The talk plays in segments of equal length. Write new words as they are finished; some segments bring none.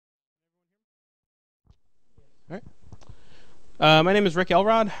All right. My name is Rick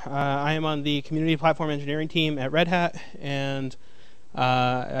Elrod. I am on the community platform engineering team at Red Hat, and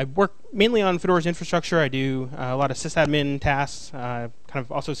I work mainly on Fedora's infrastructure. I do a lot of sysadmin tasks. Kind of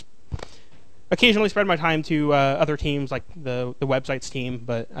also occasionally spread my time to other teams like the websites team,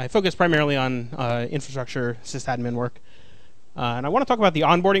 but I focus primarily on infrastructure sysadmin work. And I want to talk about the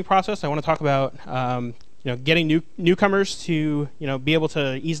onboarding process. I want to talk about getting newcomers to be able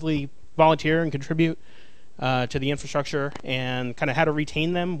to easily volunteer and contribute to the infrastructure, and kind of how to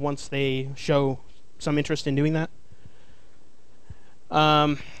retain them once they show some interest in doing that. So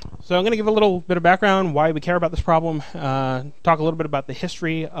I'm going to give a little bit of background why we care about this problem, talk a little bit about the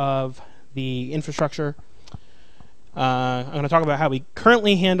history of the infrastructure. I'm going to talk about how we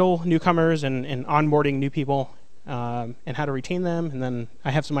currently handle newcomers and onboarding new people, and how to retain them, and then I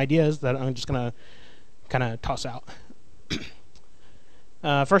have some ideas that I'm just going to kind of toss out.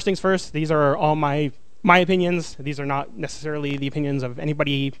 First things first, these are all my opinions. These are not necessarily the opinions of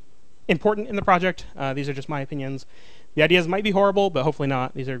anybody important in the project. These are just my opinions. The ideas might be horrible, but hopefully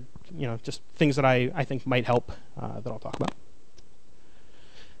not. These are just things that I think might help that I'll talk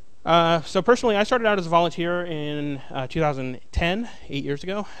about. So personally, I started out as a volunteer in 2010, 8 years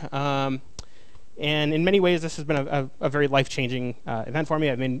ago. And in many ways, this has been a very life-changing event for me.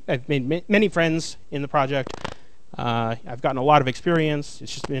 I've made many friends in the project. I've gotten a lot of experience.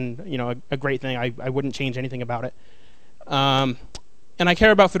 It's just been a great thing. I wouldn't change anything about it. And I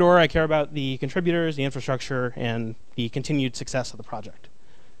care about Fedora. I care about the contributors, the infrastructure, and the continued success of the project.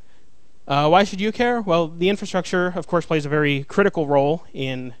 Why should you care? Well, the infrastructure, of course, plays a very critical role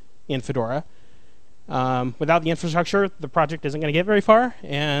in Fedora. Without the infrastructure, the project isn't going to get very far,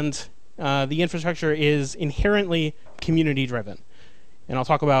 and the infrastructure is inherently community-driven. And I'll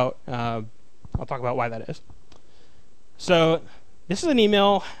talk about why that is. So this is an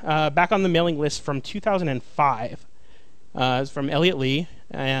email back on the mailing list from 2005. It's from Elliot Lee,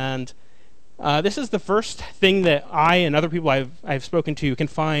 and this is the first thing that I and other people I've spoken to can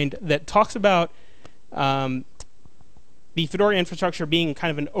find that talks about the Fedora infrastructure being kind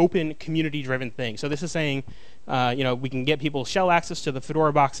of an open, community-driven thing. So this is saying, we can get people shell access to the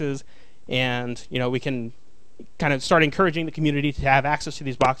Fedora boxes, and we can kind of start encouraging the community to have access to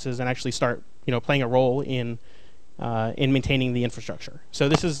these boxes and actually start playing a role in maintaining the infrastructure. So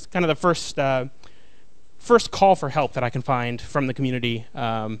this is kind of the first call for help that I can find from the community,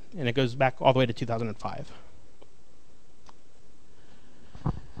 and it goes back all the way to 2005.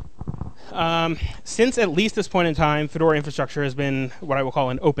 Since at least this point in time, Fedora infrastructure has been what I will call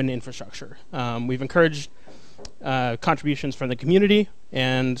an open infrastructure. We've encouraged contributions from the community,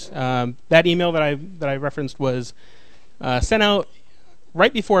 and that email that I referenced was sent out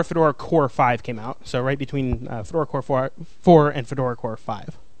right before Fedora Core 5 came out, so right between Fedora Core 4 and Fedora Core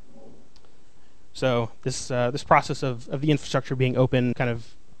 5. So this process of the infrastructure being open kind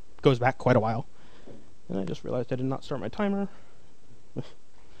of goes back quite a while. And I just realized I did not start my timer.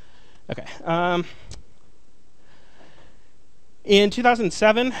 Okay. In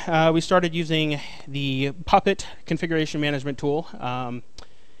 2007, we started using the Puppet configuration management tool.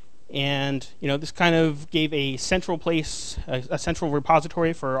 And this kind of gave a central place, a central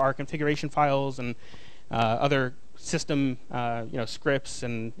repository for our configuration files and other system scripts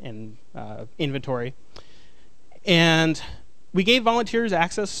and inventory. And we gave volunteers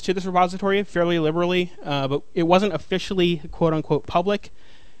access to this repository fairly liberally, but it wasn't officially quote-unquote public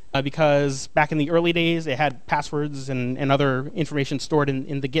because back in the early days it had passwords and other information stored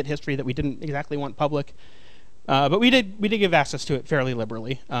in the Git history that we didn't exactly want public. But we did give access to it fairly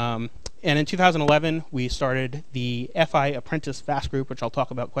liberally. And in 2011, we started the FI Apprentice fast group, which I'll talk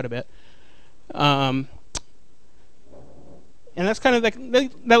about quite a bit. And that's kind of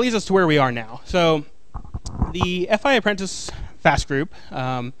that leads us to where we are now. So the FI Apprentice fast group,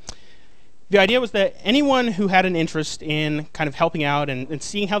 the idea was that anyone who had an interest in kind of helping out and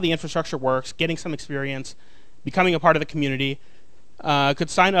seeing how the infrastructure works, getting some experience, becoming a part of the community, could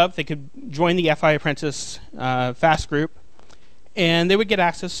sign up. They could join the FI Apprentice fast group, and they would get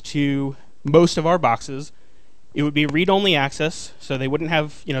access to most of our boxes. It would be read-only access, so they wouldn't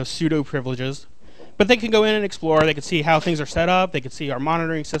have pseudo privileges, but they could go in and explore. They could see how things are set up. They could see our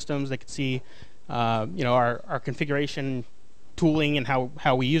monitoring systems. They could see our configuration tooling and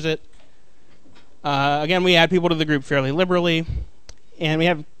how we use it. Again, we add people to the group fairly liberally, and we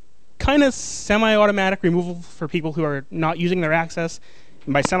have kind of semi-automatic removal for people who are not using their access.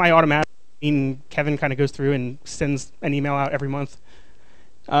 And by semi-automatic, I mean Kevin kind of goes through and sends an email out every month.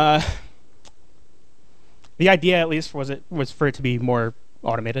 The idea, at least, was for it to be more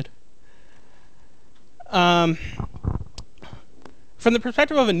automated. From the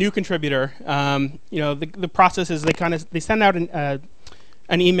perspective of a new contributor, the process is they send out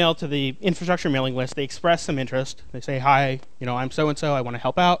an email to the infrastructure mailing list. They express some interest. They say, "Hi, I'm so and so. I want to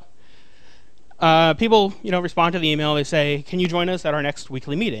help out." People, respond to the email. They say, "Can you join us at our next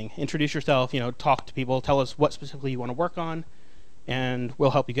weekly meeting? Introduce yourself. Talk to people. Tell us what specifically you want to work on, and we'll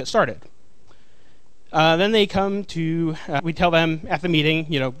help you get started." Then they come to. We tell them at the meeting,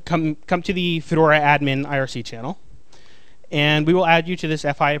 come to the Fedora admin IRC channel, and we will add you to this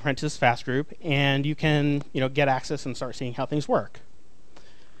FI Apprentice fast group, and you can, get access and start seeing how things work.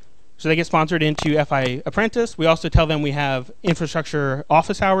 So they get sponsored into FI Apprentice. We also tell them we have infrastructure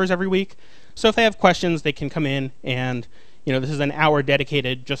office hours every week. So if they have questions, they can come in, and this is an hour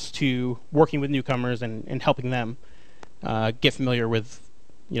dedicated just to working with newcomers and helping them get familiar with,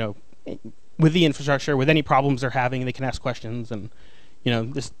 with the infrastructure, with any problems they're having. They can ask questions, and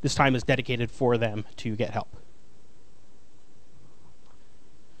this time is dedicated for them to get help.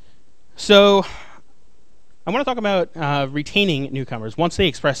 So I want to talk about retaining newcomers once they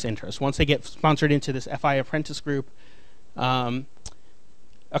express interest, once they get sponsored into this FI Apprentice group.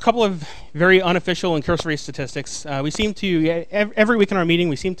 A couple of very unofficial and cursory statistics. We seem to, every week in our meeting,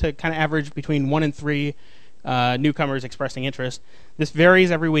 we seem to kind of average between 1 and 3 newcomers expressing interest. This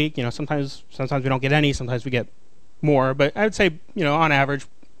varies every week. Sometimes we don't get any, sometimes we get more. But I would say, on average,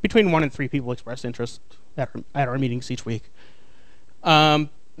 between 1 and 3 people express interest at our meetings each week.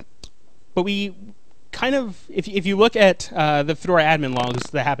 But we kind of, if you look at the Fedora admin logs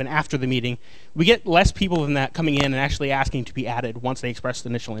that happen after the meeting, we get less people than that coming in and actually asking to be added once they express the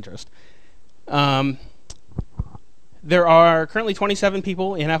initial interest. There are currently 27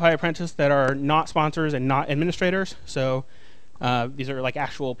 people in FI Apprentice that are not sponsors and not administrators. So these are like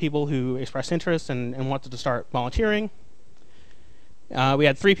actual people who expressed interest and wanted to start volunteering. We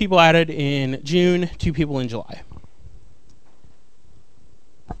had 3 people added in June, 2 people in July.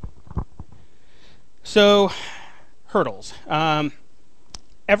 So, hurdles.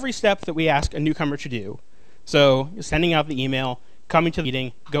 Every step that we ask a newcomer to do, so sending out the email, coming to the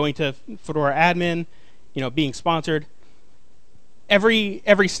meeting, going to Fedora admin, being sponsored,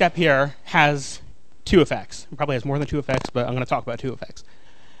 every step here has 2 effects. It probably has more than 2 effects, but I'm going to talk about 2 effects.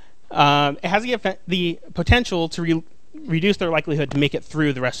 It has the potential to reduce their likelihood to make it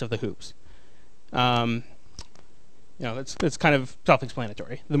through the rest of the hoops. It's kind of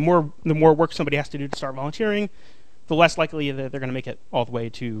self-explanatory. The more work somebody has to do to start volunteering, the less likely that they're going to make it all the way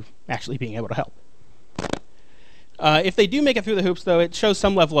to actually being able to help. If they do make it through the hoops, though, it shows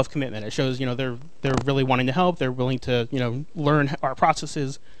some level of commitment. It shows they're really wanting to help. They're willing to learn our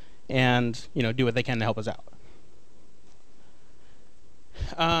processes and do what they can to help us out.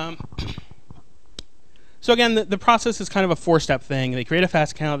 So again, the process is kind of a 4-step thing. They create a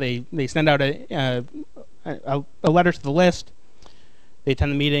fast account. They send out a letter to the list. They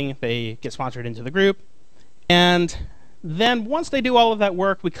attend the meeting. They get sponsored into the group. And then once they do all of that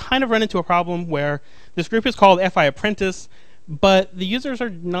work, we kind of run into a problem where this group is called FI Apprentice, but the users are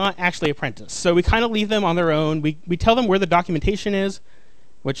not actually Apprentice. So we kind of leave them on their own. We tell them where the documentation is,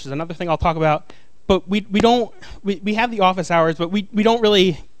 which is another thing I'll talk about. But we have the office hours, but we don't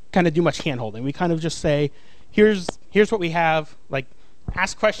really kind of do much hand-holding. We kind of just say, here's what we have. Like,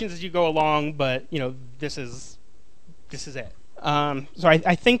 ask questions as you go along, but this is it. So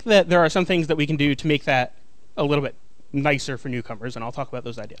I think that there are some things that we can do to make that a little bit nicer for newcomers, and I'll talk about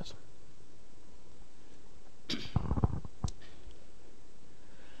those ideas.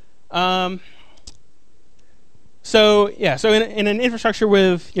 So in an infrastructure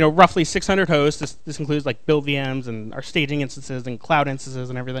with roughly 600 hosts, this includes like build VMs and our staging instances and cloud instances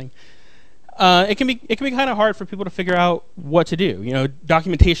and everything. It can be kind of hard for people to figure out what to do.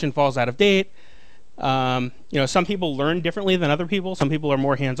 Documentation falls out of date. Some people learn differently than other people. Some people are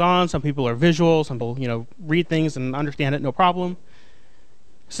more hands-on. Some people are visual. Some people read things and understand it no problem.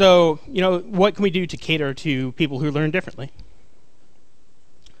 So what can we do to cater to people who learn differently?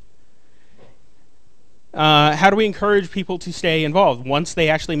 How do we encourage people to stay involved once they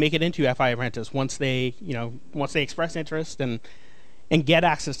actually make it into FI Apprentice? Once they express interest and get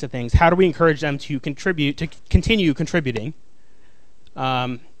access to things, how do we encourage them to continue contributing?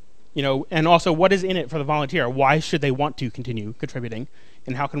 And also, what is in it for the volunteer? Why should they want to continue contributing?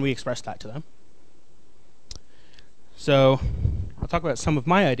 And how can we express that to them? So I'll talk about some of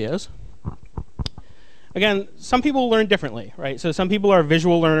my ideas. Again, some people learn differently, right? So some people are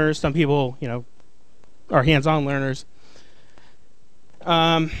visual learners. Some people, are hands-on learners.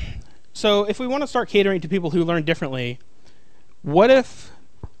 So if we want to start catering to people who learn differently, what if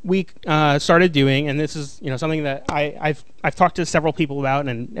we started doing, and this is something that I've talked to several people about,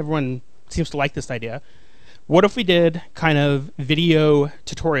 and everyone seems to like this idea. What if we did kind of video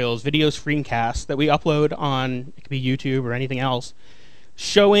tutorials, video screencasts that we upload on, it could be YouTube or anything else,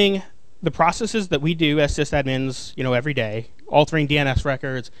 showing the processes that we do as sysadmins, every day, altering DNS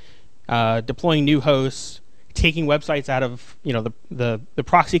records, deploying new hosts, taking websites out of, the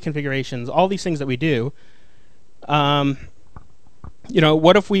proxy configurations, all these things that we do. What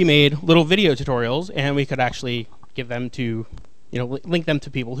if we made little video tutorials and we could actually give them to, link them to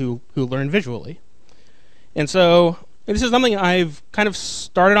people who learn visually? And so this is something I've kind of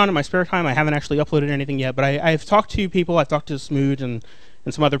started on in my spare time. I haven't actually uploaded anything yet, but I've talked to people. I've talked to Smooge and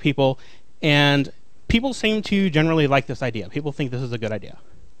some other people, and people seem to generally like this idea. People think this is a good idea.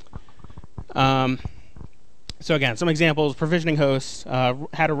 So again, some examples: provisioning hosts,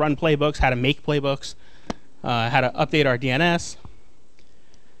 how to run playbooks, how to make playbooks, how to update our DNS.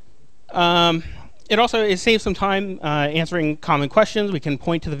 It saves some time answering common questions. We can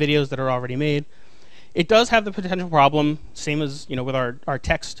point to the videos that are already made. It does have the potential problem, same as with our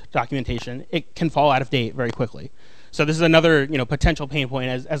text documentation. It can fall out of date very quickly. So this is another potential pain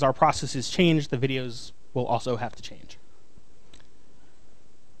point. As our processes change, the videos will also have to change.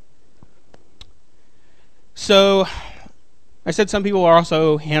 So I said some people are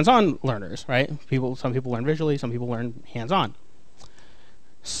also hands-on learners, right? Some people learn visually, some people learn hands-on.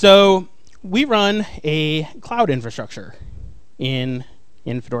 So we run a cloud infrastructure in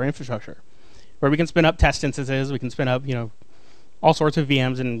Fedora Infrastructure, where we can spin up test instances, we can spin up all sorts of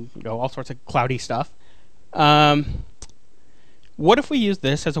VMs and all sorts of cloudy stuff. What if we use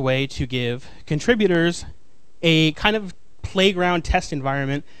this as a way to give contributors a kind of playground test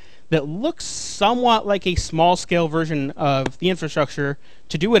environment that looks somewhat like a small-scale version of the infrastructure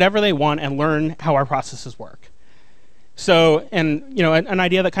to do whatever they want and learn how our processes work? So, and an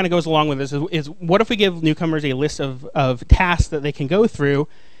idea that kind of goes along with this is what if we give newcomers a list of tasks that they can go through,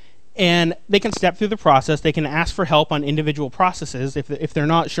 and they can step through the process. They can ask for help on individual processes. If they're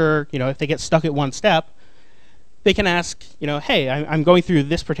not sure, if they get stuck at one step, they can ask, hey, I'm going through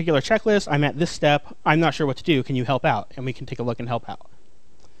this particular checklist. I'm at this step. I'm not sure what to do. Can you help out? And we can take a look and help out.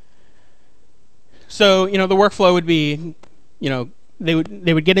 So, the workflow would be, they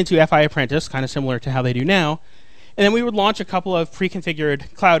would get into FI Apprentice, kind of similar to how they do now, and then we would launch a couple of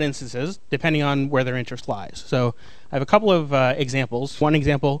pre-configured cloud instances, depending on where their interest lies. So I have a couple of examples. One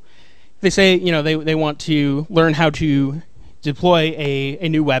example, they say they want to learn how to deploy a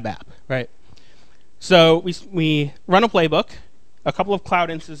new web app, right? So we run a playbook. A couple of cloud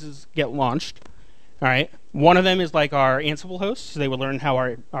instances get launched. All right. One of them is like our Ansible host, so they would learn how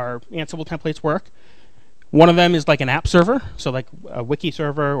our Ansible templates work. One of them is like an app server, so like a wiki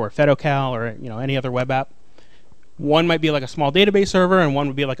server or FedoCal or any other web app. One might be like a small database server, and one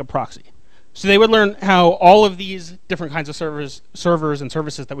would be like a proxy. So they would learn how all of these different kinds of servers and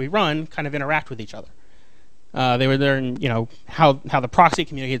services that we run kind of interact with each other. They would learn, how the proxy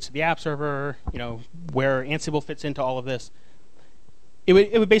communicates to the app server, where Ansible fits into all of this. It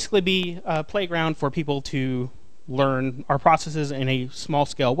would basically be a playground for people to learn our processes in a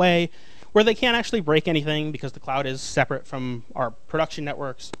small-scale way, where they can't actually break anything because the cloud is separate from our production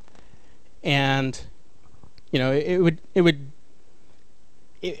networks, and it would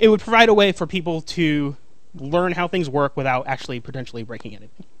provide a way for people to learn how things work without actually potentially breaking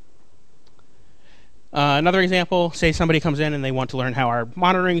anything. Another example, say somebody comes in and they want to learn how our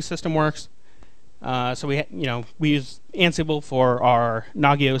monitoring system works. So we use Ansible for our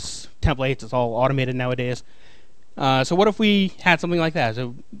Nagios templates. It's all automated nowadays. So what if we had something like that?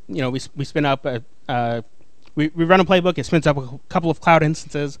 So we spin up we run a playbook. It spins up a couple of cloud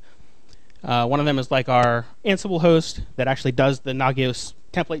instances. One of them is like our Ansible host that actually does the Nagios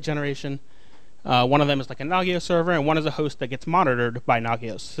template generation. One of them is like a Nagios server, and one is a host that gets monitored by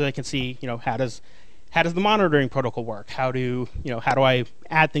Nagios, so they can see how does the monitoring protocol work? How do I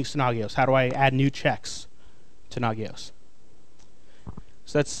add things to Nagios? How do I add new checks to Nagios?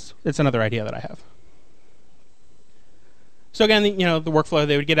 So that's another idea that I have. So again, the workflow,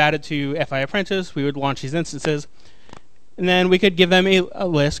 they would get added to FI Apprentice. We would launch these instances. And then we could give them a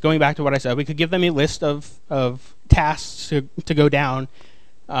list, going back to what I said, we could give them a list of tasks to go down.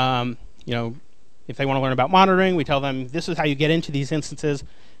 If they want to learn about monitoring, we tell them this is how you get into these instances.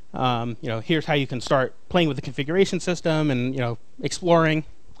 Here's how you can start playing with the configuration system and exploring.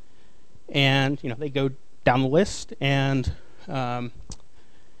 And they go down the list, and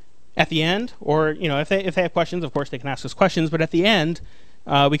at the end, or if they have questions, of course they can ask us questions. But at the end,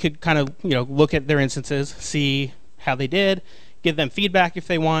 we could kind of look at their instances, see how they did, give them feedback if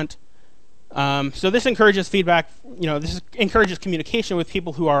they want. So this encourages feedback. This encourages communication with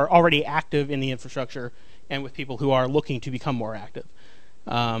people who are already active in the infrastructure and with people who are looking to become more active.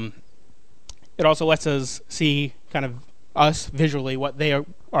 It also lets us see kind of us visually what they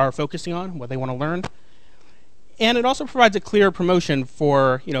are focusing on, what they want to learn. And it also provides a clear promotion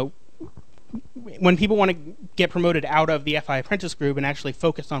for, when people want to get promoted out of the FI Apprentice group and actually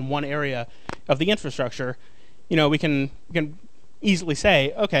focus on one area of the infrastructure, we can easily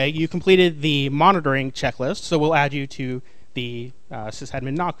say, okay, you completed the monitoring checklist, so we'll add you to the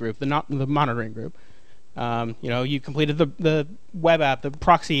sysadmin NOC group, the monitoring group. You completed the web app, the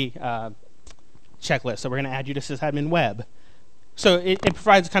proxy checklist, so we're going to add you to sysadmin web. So it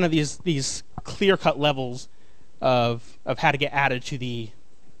provides kind of these clear-cut levels of how to get added to the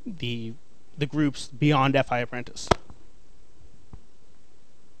groups beyond FI Apprentice.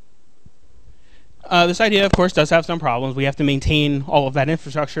 This idea, of course, does have some problems. We have to maintain all of that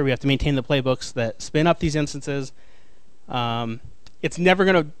infrastructure. We have to maintain the playbooks that spin up these instances. It's never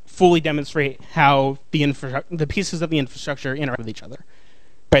going to fully demonstrate how the pieces of the infrastructure interact with each other.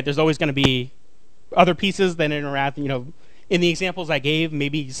 Right? There's always going to be other pieces that interact. In the examples I gave,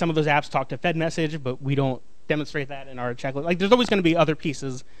 maybe some of those apps talk to Fed message, but we don't demonstrate that in our checklist. Like, there's always going to be other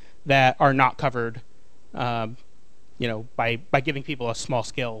pieces that are not covered, by giving people a small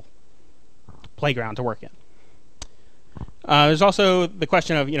scale playground to work in. There's also the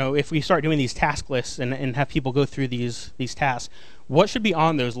question of, if we start doing these task lists and have people go through these tasks, what should be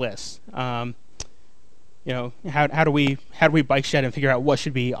on those lists? How do we bike shed and figure out what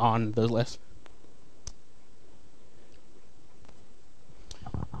should be on those lists?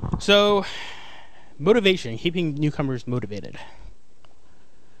 So, motivation, keeping newcomers motivated.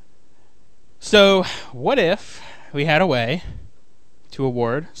 So, what if we had a way to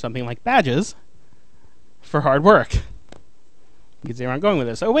award something like badges for hard work? You can see where I'm going with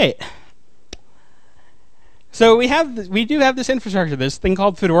this. Oh, wait. So we do have this infrastructure, this thing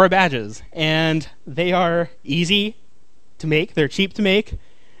called Fedora badges, and they are easy to make. They're cheap to make.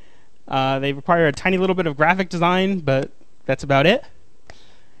 They require a tiny little bit of graphic design, but that's about it.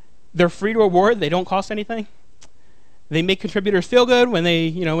 They're free to award. They don't cost anything. They make contributors feel good when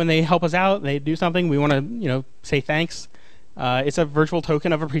they help us out. They do something. We want to say thanks. It's a virtual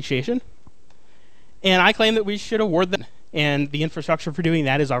token of appreciation. And I claim that we should award them. And the infrastructure for doing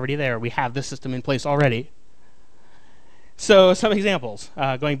that is already there. We have the system in place already. So some examples,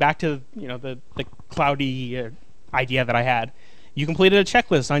 going back to the cloudy idea that I had. You completed a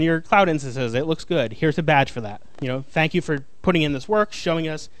checklist on your cloud instances. It looks good. Here's a badge for that. Thank you for putting in this work, showing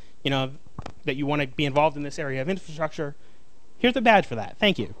us that you want to be involved in this area of infrastructure. Here's a badge for that.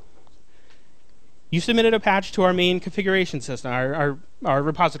 Thank you. You submitted a patch to our main configuration system, our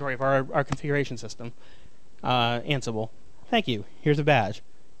repository of our configuration system, Ansible. Thank you. Here's a badge.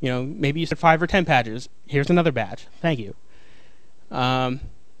 Maybe you said 5 or 10 patches. Here's another badge. Thank you.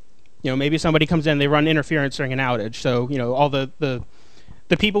 Maybe somebody comes in, they run interference during an outage. So, all the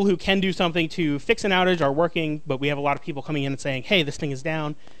people who can do something to fix an outage are working, but we have a lot of people coming in and saying, hey, this thing is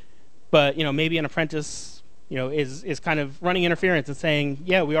down. But, maybe an apprentice, is kind of running interference and saying,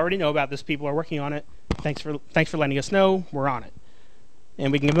 yeah, we already know about this. People are working on it. Thanks for letting us know. We're on it.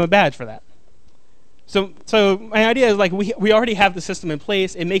 And we can give them a badge for that. So my idea is, like, we already have the system in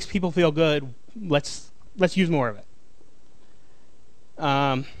place. It makes people feel good. Let's use more of it.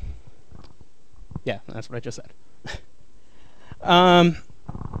 Yeah, that's what I just said.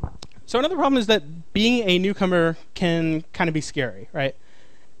 So another problem is that being a newcomer can kind of be scary, right?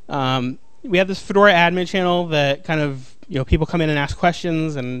 We have this Fedora admin channel that kind of, people come in and ask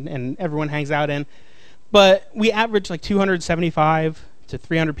questions and everyone hangs out in. But we average like 275 to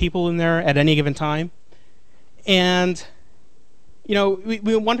 300 people in there at any given time. And,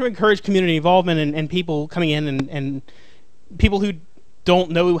 we want to encourage community involvement and people coming in and people who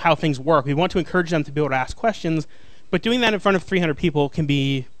don't know how things work. We want to encourage them to be able to ask questions, but doing that in front of 300 people can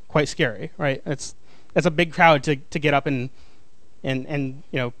be quite scary, right? That's a big crowd to get up and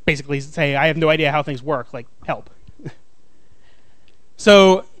basically say, I have no idea how things work, like, help.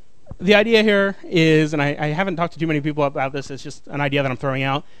 So the idea here is, and I haven't talked to too many people about this, it's just an idea that I'm throwing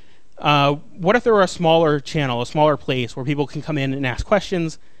out. What if there were a smaller channel, a smaller place where people can come in and ask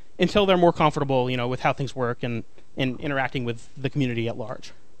questions until they're more comfortable, with how things work and interacting with the community at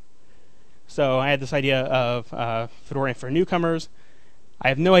large. So I had this idea of Fedora for newcomers. I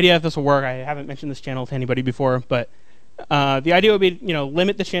have no idea if this will work. I haven't mentioned this channel to anybody before, but the idea would be,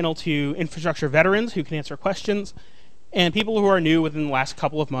 limit the channel to infrastructure veterans who can answer questions and people who are new within the last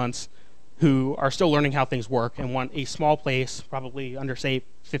couple of months who are still learning how things work and want a small place, probably under, say,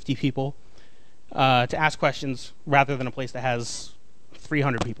 50 people, to ask questions rather than a place that has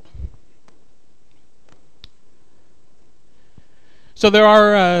 300 people. So there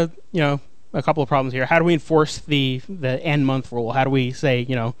are, a couple of problems here. How do we enforce the end month rule? How do we say,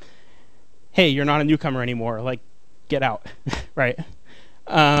 hey, you're not a newcomer anymore, like, get out, right?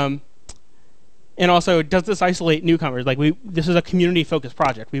 And also, does this isolate newcomers? Like, this is a community-focused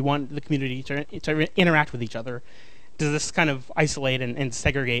project. We want the community to interact with each other. Does this kind of isolate and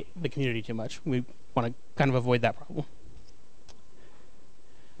segregate the community too much? We want to kind of avoid that problem.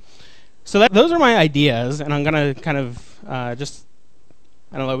 So those are my ideas, and I'm going to kind of just,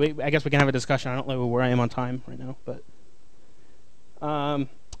 I don't know, I guess we can have a discussion. I don't know where I am on time right now, but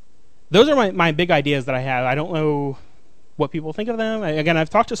those are my big ideas that I have. I don't know what people think of them. Again, I've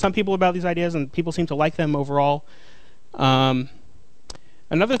talked to some people about these ideas, and people seem to like them overall.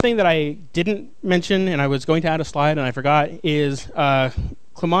 Another thing that I didn't mention, and I was going to add a slide and I forgot, is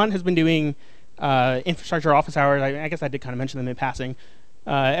Clement has been doing infrastructure office hours. I guess I did kind of mention them in passing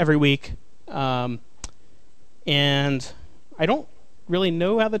every week. And I don't really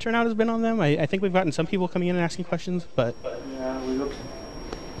know how the turnout has been on them. I think we've gotten some people coming in and asking questions, but yeah, we got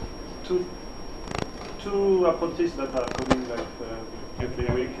two apprentices that are coming like every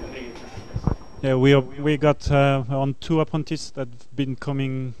week. Yeah, we got on 2 apprentices that have been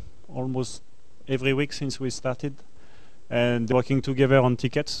coming almost every week since we started, and working together on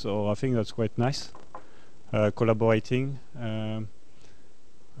tickets. So I think that's quite nice, collaborating,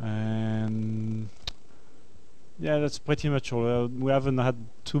 and yeah, that's pretty much all. We haven't had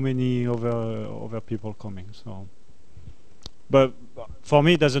too many other people coming. So, but for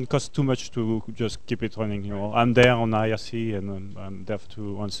me, it doesn't cost too much to just keep it running. You know, I'm there on IRC and I'm there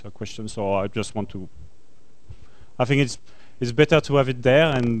to answer questions. So I just want to. I think it's better to have it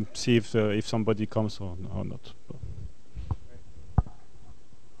there and see if somebody comes or not.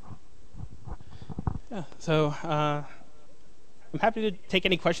 yeah. So I'm happy to take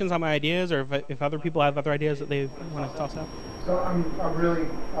any questions on my ideas, or if other people have other ideas that they want to toss out. So I'm really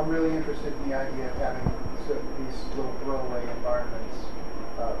interested in the idea of having these little throwaway environments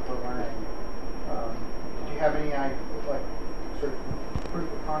for learning. Did you have any like sort of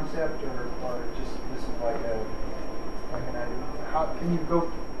proof of concept, or just this is like an idea? How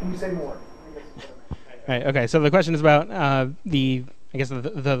can you say more? Right. Okay. So the question is about the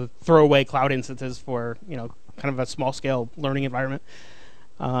throwaway cloud instances for kind of a small scale learning environment.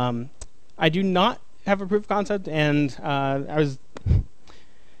 I do not have a proof of concept, and I was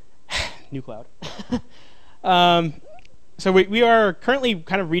new cloud. So we are currently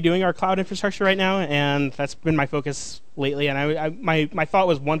kind of redoing our cloud infrastructure right now, and that's been my focus lately. And my thought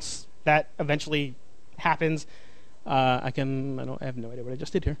was, once that eventually happens, I have no idea what I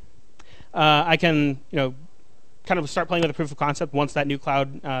just did here. I can kind of start playing with a proof of concept once that new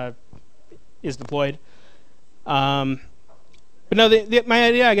cloud is deployed. But no, my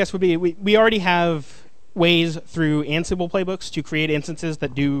idea, I guess, would be we already have ways through Ansible playbooks to create instances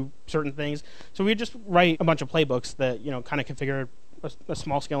that do certain things. So we just write a bunch of playbooks that kind of configure a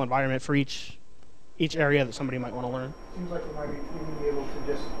small scale environment for each area that somebody might want to learn. Seems like we might be able to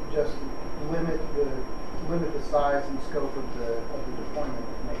just limit the size and scope of the deployment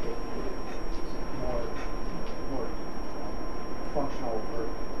to make it more functional for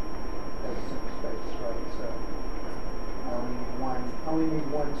as a simple space, right? So I only need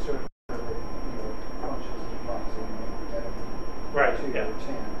one server that functions as a proxy instead of 2 or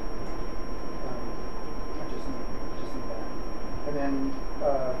 10. I just need that, and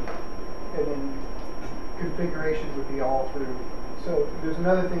then configuration would be all through. So there's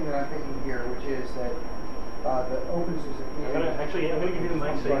another thing that I'm thinking here, which is that the OpenSUSE community. I'm gonna give you the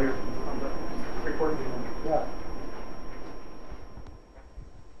mic so you're on the recording. Yeah.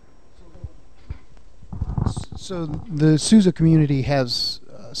 So the SUSE community has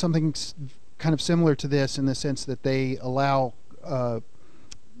something kind of similar to this, in the sense that they allow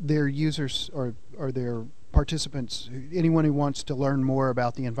their users or their participants, anyone who wants to learn more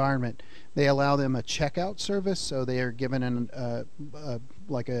about the environment, they allow them a checkout service. So they are given an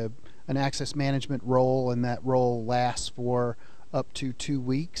access management role, and that role lasts for up to 2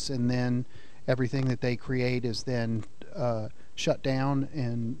 weeks, and then everything that they create is then shut down,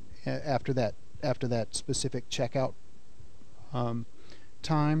 and after that specific checkout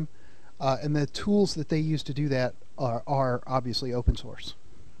time. And the tools that they use to do that are obviously open source.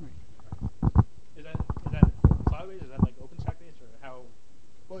 Is that cloud-based? Is that like OpenStack-based, or how?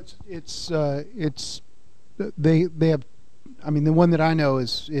 Well, they have. I mean, the one that I know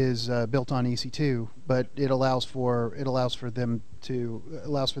is built on EC2, but it allows for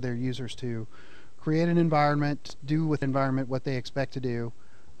their users to create an environment, do with environment what they expect to do.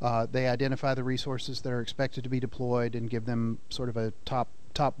 They identify the resources that are expected to be deployed and give them sort of a top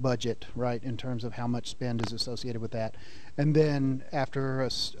budget, right, in terms of how much spend is associated with that. And then after a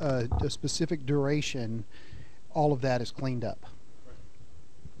specific duration, all of that is cleaned up.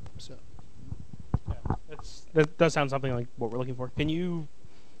 So that does sound something like what we're looking for. Can you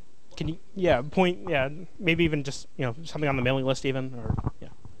maybe even just something on the mailing list even, or yeah.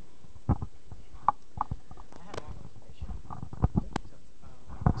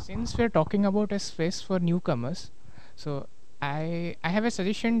 Since we're talking about a space for newcomers, so I have a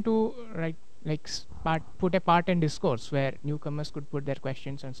suggestion to put a part in discourse where newcomers could put their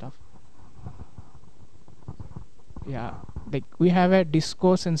questions and stuff. Yeah, like we have a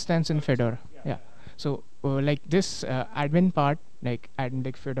discourse instance in Fedora. Yeah, so like this admin part, like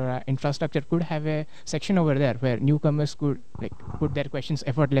Fedora infrastructure could have a section over there where newcomers could put their questions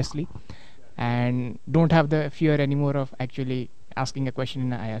effortlessly, and don't have the fear anymore of actually asking a question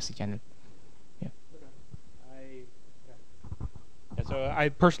in an IRC channel. Yeah. So I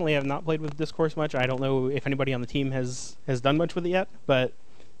personally have not played with Discourse much. I don't know if anybody on the team has done much with it yet, but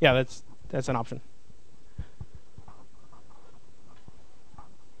yeah, that's an option.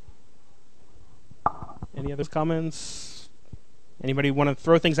 Any other comments? Anybody want to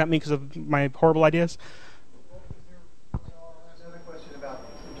throw things at me because of my horrible ideas? I'll ask another question about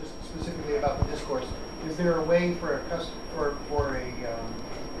just specifically about the discourse. Is there a way for a person,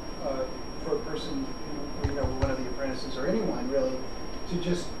 one of the apprentices or anyone really, to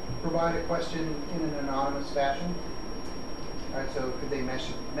just provide a question in an anonymous fashion? All right, so could they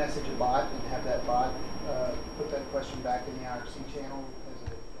message a bot and have that bot put that question back in the IRC channel as a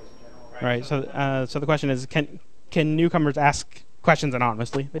general? Right. So the question is, can newcomers ask questions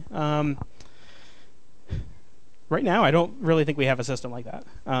anonymously? Right now, I don't really think we have a system like that.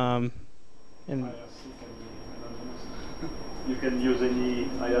 And IRC can be anonymous. You can use any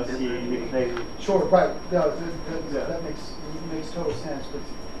IRC nickname. Sure, right. No, that makes total sense. But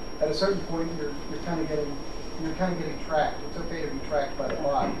at a certain point, you're kind of getting tracked. It's okay to be tracked by the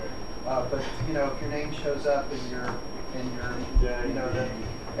bot, but if your name shows up and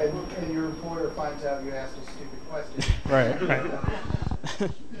your employer finds out you asked a stupid question. right.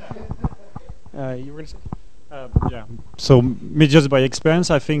 You were going to say? Yeah. So me, just by experience,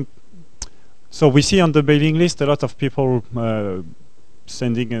 I think. So we see on the mailing list a lot of people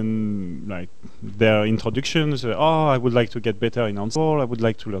sending in their introductions. I would like to get better in Ansible. I would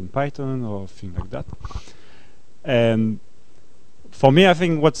like to learn Python or things like that. And for me, I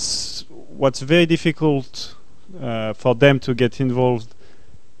think what's very difficult for them to get involved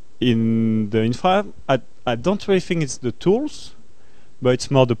in the infra, I don't really think it's the tools, but it's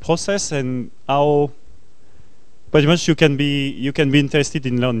more the process and how. Pretty much you can be interested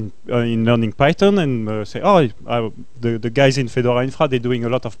in learning Python and say, the guys in Fedora Infra, they're doing a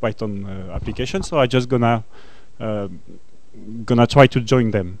lot of Python applications, so I just gonna try to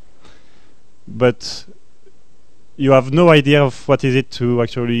join them. But you have no idea of what is it to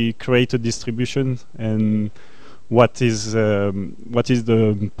actually create a distribution and what is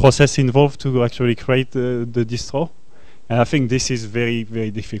the process involved to actually create the distro. And I think this is very,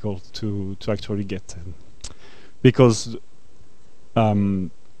 very difficult to actually get. Because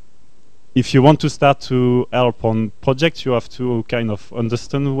if you want to start to help on projects, you have to kind of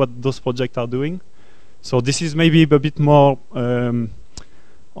understand what those projects are doing. So this is maybe a bit more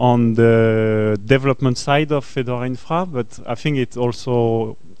on the development side of Fedora Infra, but I think it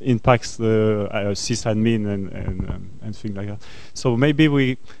also impacts the sysadmin and things like that. So maybe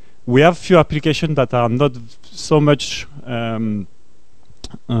we have few applications that are not so much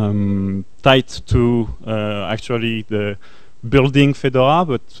tied to actually the building Fedora,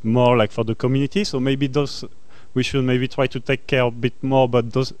 but more like for the community. So maybe those we should maybe try to take care a bit more.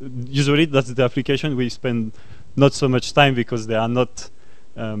 But those usually that's the application we spend not so much time because they are not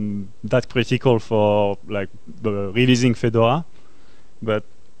that critical for releasing Fedora. But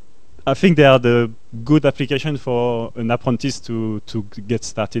I think they are the good application for an apprentice to get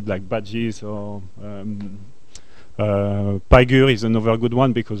started, like badges or. Pygur is another good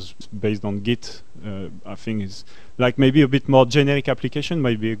one because it's based on Git. I think is maybe a bit more generic application.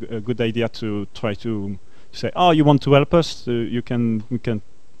 Might be a good idea to try to say, you want to help us? We can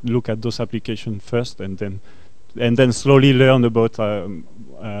look at those applications first, and then slowly learn about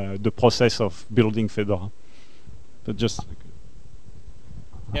the process of building Fedora. But just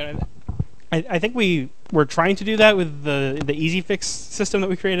yeah, I think we're trying to do that with the easy fix system that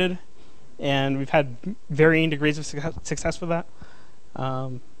we created. And we've had varying degrees of success with that.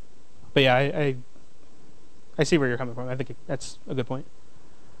 But yeah, I see where you're coming from. I think that's a good point.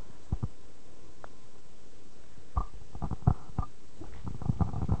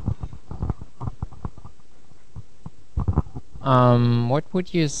 What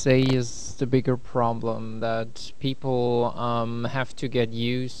would you say is the bigger problem that people have to get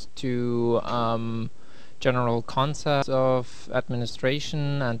used to general concepts of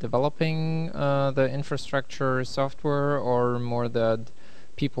administration and developing the infrastructure software, or more that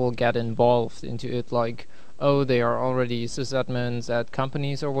people get involved into it, like, oh, they are already sysadmins at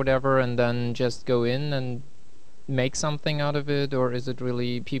companies or whatever, and then just go in and make something out of it? Or is it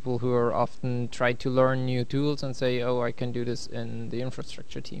really people who are often try to learn new tools and say, oh, I can do this in the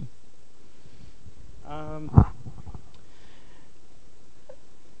infrastructure team?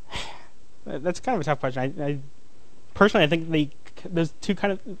 That's kind of a tough question. I personally, I think those two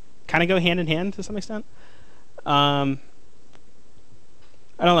kind of go hand in hand to some extent. I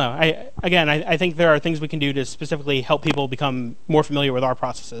don't know. I think there are things we can do to specifically help people become more familiar with our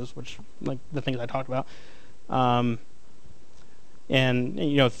processes, which, like the things I talked about. And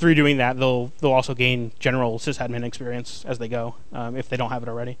through doing that, they'll also gain general sysadmin experience as they go, if they don't have it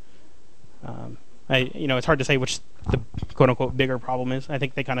already. It's hard to say which the quote unquote bigger problem is. I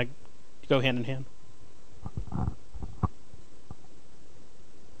think they kind of go hand in hand.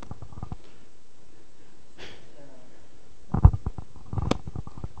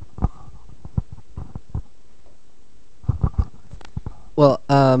 Well,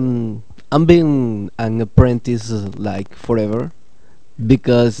 I'm being an apprentice like forever,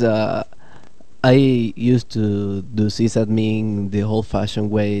 because I used to do sysadmin the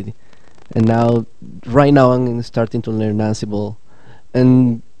old-fashioned way, and right now I'm starting to learn Ansible,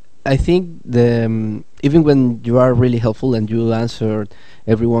 and I think even when you are really helpful and you answer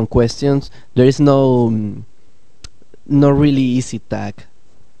everyone questions, there is no really easy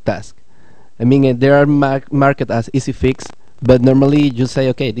task. I mean, there are marked as easy fix, but normally you say,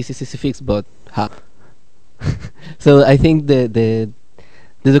 okay, this is easy fix, but how? So I think the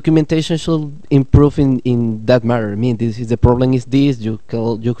documentation should improve in that matter. I mean, the problem is this. You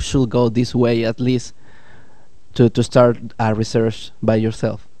should go this way at least to start a research by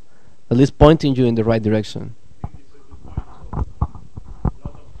yourself, at least pointing you in the right direction.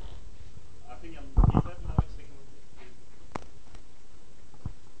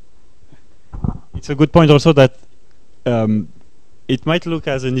 It's a good point also that it might look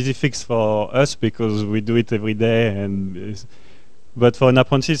as an easy fix for us because we do it every day, but for an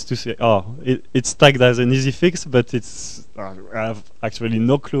apprentice to say, oh, it's tagged as an easy fix, but I have actually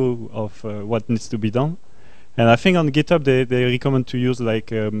no clue of what needs to be done. And I think on GitHub they recommend to use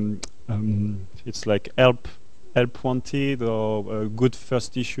like it's like help wanted, or a good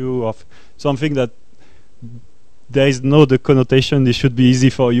first issue of something that there is no the connotation. It should be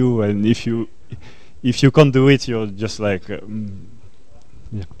easy for you, and if you can't do it, you're just like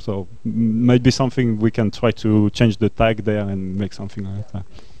yeah. So might be something we can try to change the tag there and make something like that.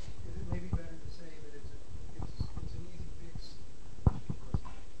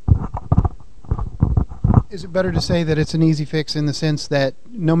 Is it better to say that it's an easy fix in the sense that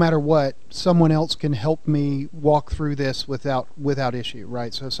no matter what, someone else can help me walk through this without issue,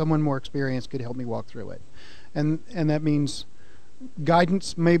 right? So someone more experienced could help me walk through it, and that means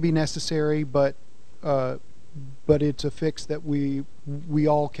guidance may be necessary, but it's a fix that we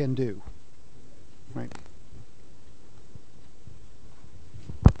all can do, right?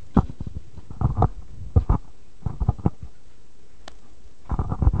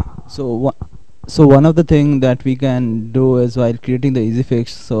 So one of the things that we can do is, while creating the easy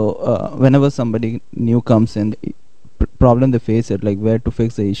fix, so whenever somebody new comes in, problem they face it, like where to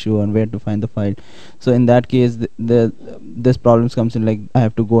fix the issue and where to find the file. So in that case, this problems comes in, like I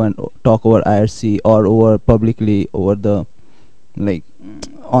have to go and talk over IRC or over publicly over the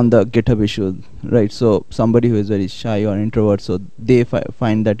on the GitHub issue, right? So somebody who is very shy or introvert, so they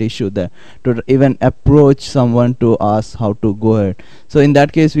find that issue there to even approach someone to ask how to go ahead. So in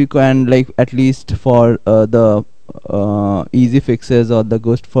that case, we can, like, at least for the easy fixes or the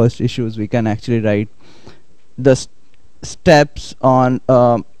ghost first issues, we can actually write the steps on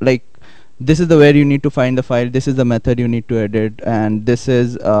like, this is the where you need to find the file, this is the method you need to edit, and this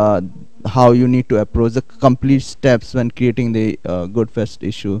is how you need to approach the complete steps when creating the good first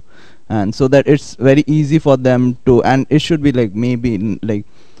issue. And so that it's very easy for them to, and it should be like maybe like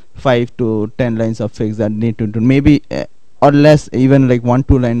 5 to 10 lines of fix that need to do, maybe or less, even like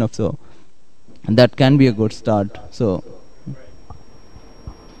 1-2 line of, so and that can be a good start. So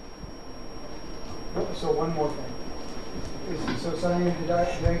one more thing. So Simon, did I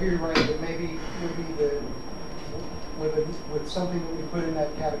hear you right that maybe would be with something that we put in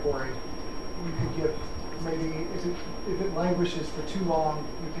that category, you could give maybe, if it languishes for too long,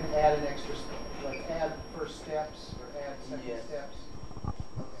 you can add an extra step, like add first steps or add second steps.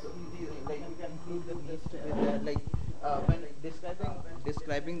 so like you can include the list with that, like when describing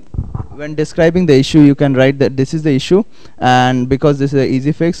when describing the issue, you can write that this is the issue, and because this is an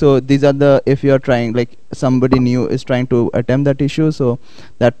easy fix, so these are the, if you are trying, like somebody new is trying to attempt that issue, so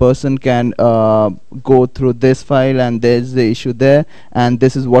that person can go through this file, and there's the issue there, and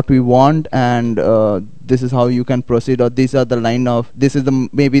this is what we want, and this is how you can proceed, or these are the line of, this is the,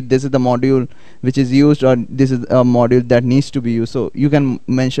 maybe this is the module which is used, or this is a module that needs to be used. So you can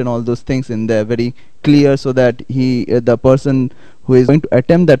mention all those things in there very clear, so that the person who is going to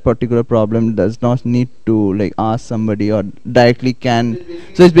attempt that particular problem does not need to like ask somebody, or directly can.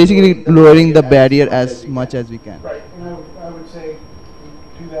 So it's basically lowering the barrier as much as we can. Right, and I would say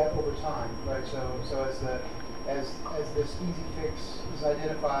do that over time, right? So as this easy fix is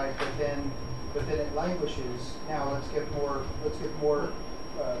identified, but then it languishes. Now let's get more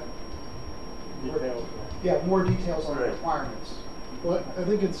Details. Yeah, more details on the Right. requirements. Well, I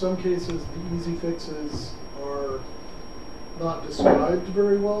think in some cases the easy fixes are not described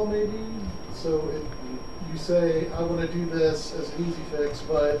very well, maybe. So you say, I want to do this as an easy fix,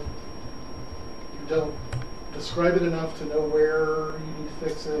 but you don't describe it enough to know where you need to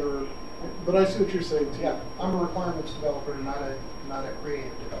fix it. Or, but I see what you're saying too. Yeah, I'm a requirements developer, not a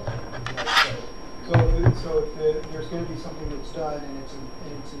creative developer. Right? So if there's going to be something that's done and it's an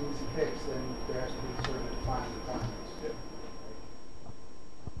easy fix, then there has to be sort of a defined requirements. Yeah.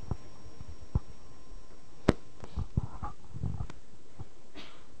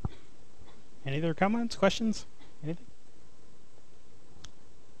 Any other comments, questions, anything?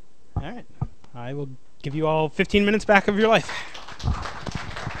 All right, I will give you all 15 minutes back of your life.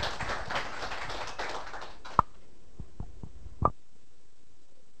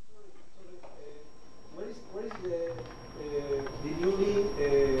 What is the new link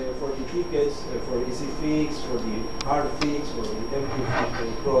for the tickets, for easy fix, for the hard fix, for the empty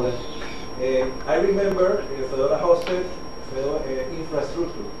product? I remember Fedora hosted Fedora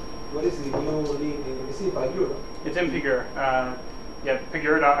Infrastructure. What is the new link? Is it Pagure? It's in Pagure. Yeah,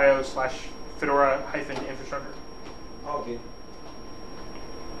 pagure.io/Fedora-infrastructure. Okay.